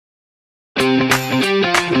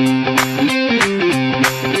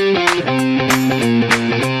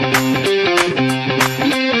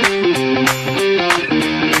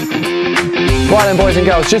and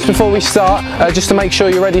girls, just before we start, just to make sure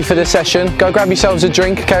you're ready for the session, go grab yourselves a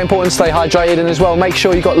drink, okay, important to stay hydrated, and as well, make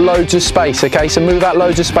sure you've got loads of space, okay, so move out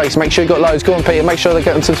loads of space, make sure you've got loads, go on Peter, make sure they're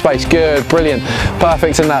getting some space, good, brilliant,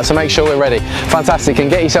 perfect and that, so make sure we're ready, fantastic, and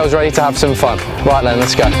get yourselves ready to have some fun. Right then,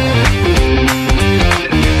 let's go.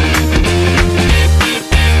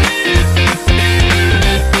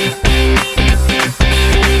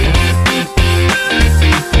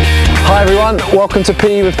 Hi everyone, welcome to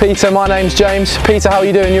PE with Peter. My name's James. Peter, how are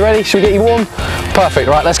you doing? You ready? Should we get you warm? Perfect,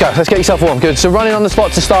 right, let's go. Let's get yourself warm. Good, so running on the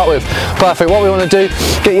spot to start with. Perfect, what we want to do,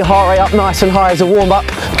 get your heart rate up nice and high as a warm up.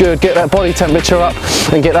 Good, get that body temperature up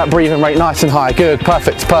and get that breathing rate nice and high. Good,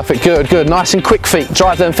 perfect, perfect, good, good. Nice and quick feet,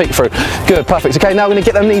 drive them feet through. Good, perfect. Okay, now we're going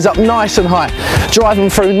to get them knees up nice and high. Drive them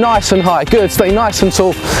through nice and high. Good, stay nice and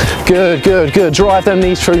tall. Good, good, good. Drive them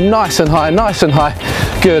knees through nice and high, nice and high.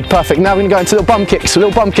 Good, perfect. Now we're going to go into little bum kicks.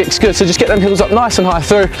 Little bum kicks, good. So just get them heels up nice and high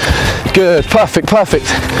through. Good, perfect, perfect.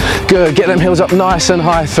 Good, get them heels up nice and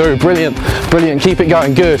high through. Brilliant, brilliant. Keep it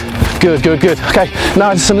going. Good, good, good, good. Okay,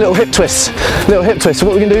 now just some little hip twists. Little hip twists. So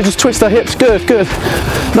what we're going to do is just twist our hips. Good, good.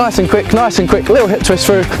 Nice and quick, nice and quick. Little hip twist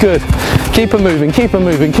through. Good. Keep them moving, keep them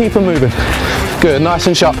moving, keep them moving. Good, nice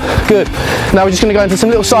and sharp. Good. Now we're just going to go into some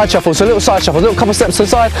little side shuffles. So little side shuffles, little couple steps to the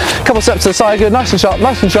side, couple steps to the side. Good, nice and sharp,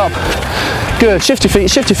 nice and sharp. Good, shift your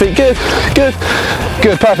feet, good, good,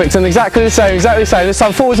 good, perfect, and exactly the same, this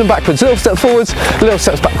time forwards and backwards, little steps forwards, little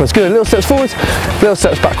steps backwards, good, little steps forwards, little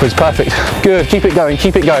steps backwards, perfect, good, keep it going,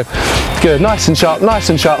 good, nice and sharp,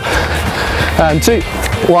 and 2,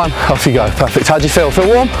 1, off you go, perfect. How do you feel? Feel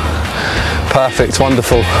warm? Perfect,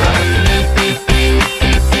 wonderful.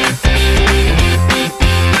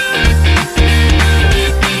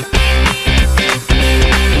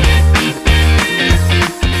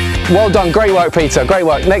 Well done, great work Peter, great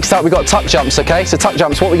work. Next up we've got tuck jumps, okay? So tuck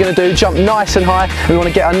jumps, what we're going to do, jump nice and high, and we want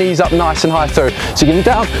to get our knees up nice and high through. So you can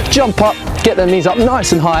down, jump up, get them knees up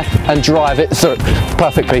nice and high, and drive it through.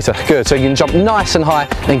 Perfect Peter, good. So you can jump nice and high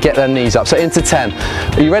and get them knees up. So into 10.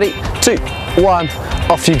 Are you ready? 2, 1,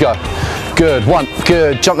 off you go. Good, 1,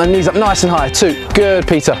 good, jump them knees up nice and high. 2, good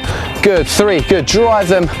Peter, good, 3, good, drive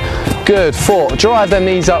them. Good, 4, drive them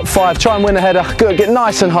knees up. 5, try and win a header. Good, get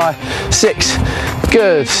nice and high. 6,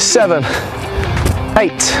 good, 7,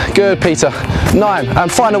 8, good Peter, 9,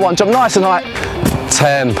 and final one, jump nice and high.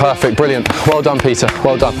 10, perfect, brilliant. Well done Peter,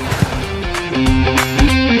 well done.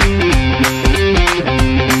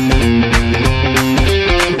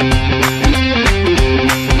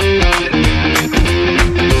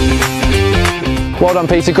 Well done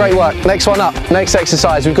Peter, great work. Next one up, next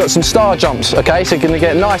exercise, we've got some star jumps, okay? So you're going to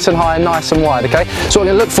get nice and high and nice and wide, okay? So what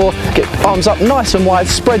we're going to look for, get arms up nice and wide,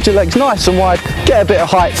 spread your legs nice and wide, get a bit of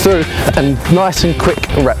height through, and nice and quick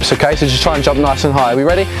reps, okay? So just try and jump nice and high. Are we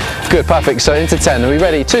ready? Good, perfect. So into 10. Are we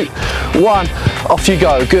ready? 2, 1, off you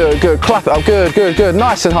go. Good, good. Clap it up. Good, good, good.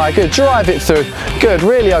 Nice and high. Good. Drive it through. Good.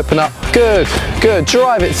 Really open up. Good, good.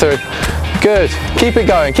 Drive it through. Good. Keep it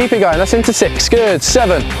going. Keep it going. That's into 6. Good.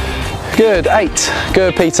 7. Good, 8,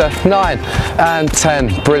 good Peter, 9 and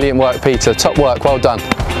 10. Brilliant work Peter, top work, well done.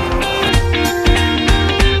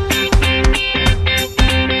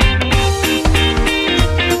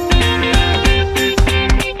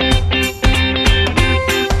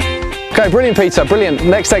 Okay, brilliant Peter, brilliant.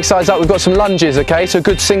 Next exercise up, we've got some lunges, okay? So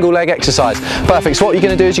good single leg exercise. Perfect, so what you're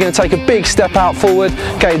gonna do is you're gonna take a big step out forward,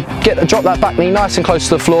 okay? Drop that back knee nice and close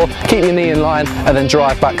to the floor, keep your knee in line, and then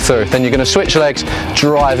drive back through. Then you're gonna switch legs,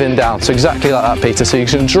 driving down. So exactly like that, Peter. So you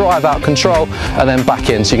can drive out, control, and then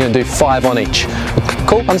back in. So you're gonna do 5 on each.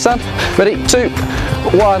 Cool, understand? Ready? 2,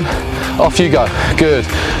 1, off you go. Good,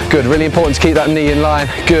 good. Really important to keep that knee in line.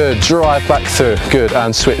 Good, drive back through. Good,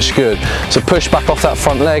 and switch, good. So push back off that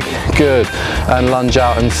front leg. Good, and lunge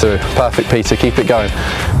out and through. Perfect, Peter, keep it going.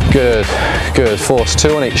 Good, good, force,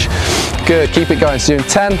 2 on each. Good, keep it going. So doing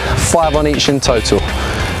 10, 5 on each in total.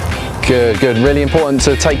 Good, good, really important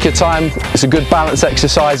to take your time. It's a good balance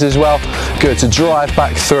exercise as well. Good, to drive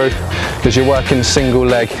back through because you're working single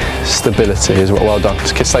leg stability as well. Well done.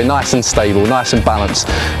 Just stay nice and stable, nice and balanced.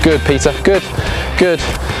 Good, Peter, good, good,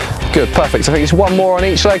 good, perfect. I think it's 1 more on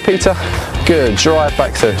each leg, Peter. Good, drive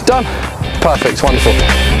back through. Done. Perfect, wonderful.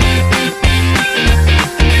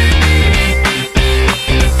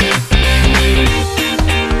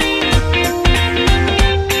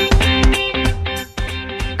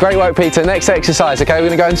 great work, Peter. Next exercise, okay, we're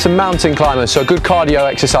going to go into some mountain climbers, so a good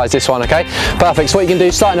cardio exercise this one, okay? Perfect. So what you can do,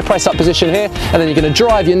 start in a press up position here, and then you're going to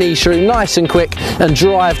drive your knees through nice and quick, and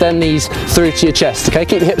drive them knees through to your chest, okay?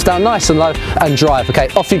 Keep your hips down nice and low, and drive, okay?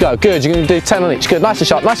 Off you go. Good. You're going to do 10 on each. Good. Nice and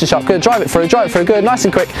sharp, nice and sharp. Good. Drive it through, good. Nice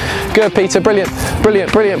and quick. Good, Peter. Brilliant,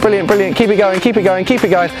 brilliant, brilliant, brilliant, brilliant. Keep it going, keep it going, keep it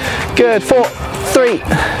going. Good. 4, 3,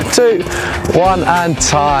 2, 1, and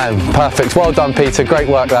time. Perfect. Well done, Peter. Great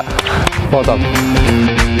work that. Well done.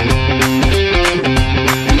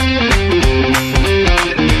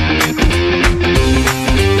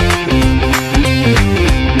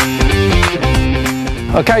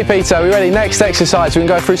 Okay, Peter, are we ready? Next exercise, we can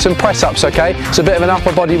go through some press-ups, okay? It's a bit of an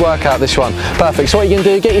upper body workout, this one. Perfect. So what you're going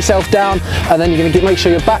to do, get yourself down, and then you're going to make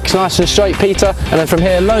sure your back's nice and straight, Peter, and then from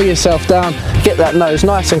here, lower yourself down, get that nose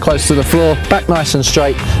nice and close to the floor, back nice and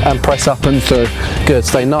straight, and press up and through. Good,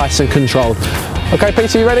 stay nice and controlled. Okay,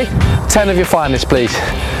 Peter, you ready? 10 of your finest, please.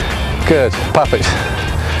 Good, perfect.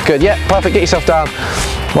 Good, yeah, perfect, get yourself down.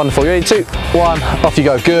 Wonderful, you ready? 2, 1, off you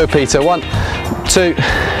go. Good, Peter. 1, 2,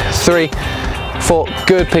 3, 4,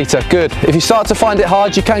 good, Peter, good. If you start to find it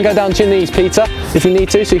hard, you can go down to your knees, Peter, if you need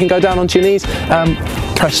to, so you can go down onto your knees,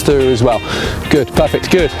 press through as well. Good,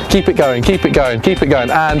 perfect, good. Keep it going, keep it going, keep it going,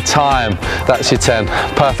 and time. That's your 10.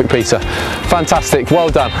 Perfect, Peter. Fantastic, well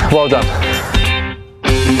done, well done.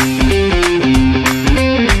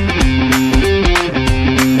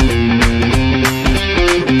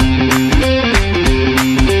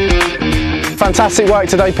 Fantastic work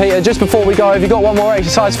today, Peter. Just before we go, have you got one more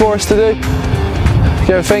exercise for us to do?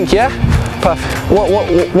 You ever think, yeah? Perfect.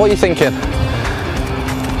 What are you thinking?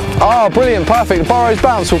 Oh, brilliant, perfect. Burrow's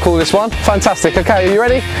bounce, we'll call this one. Fantastic. Okay, are you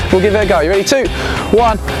ready? We'll give it a go. You ready? 2,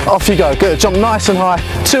 1, off you go. Good. Jump nice and high.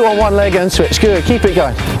 2 on one leg and switch. Good. Keep it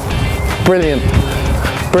going. Brilliant.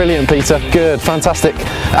 Brilliant, Peter. Good. Fantastic.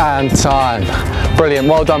 And time. Brilliant.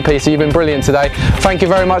 Well done, Peter. You've been brilliant today. Thank you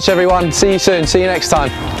very much, everyone. See you soon. See you next time.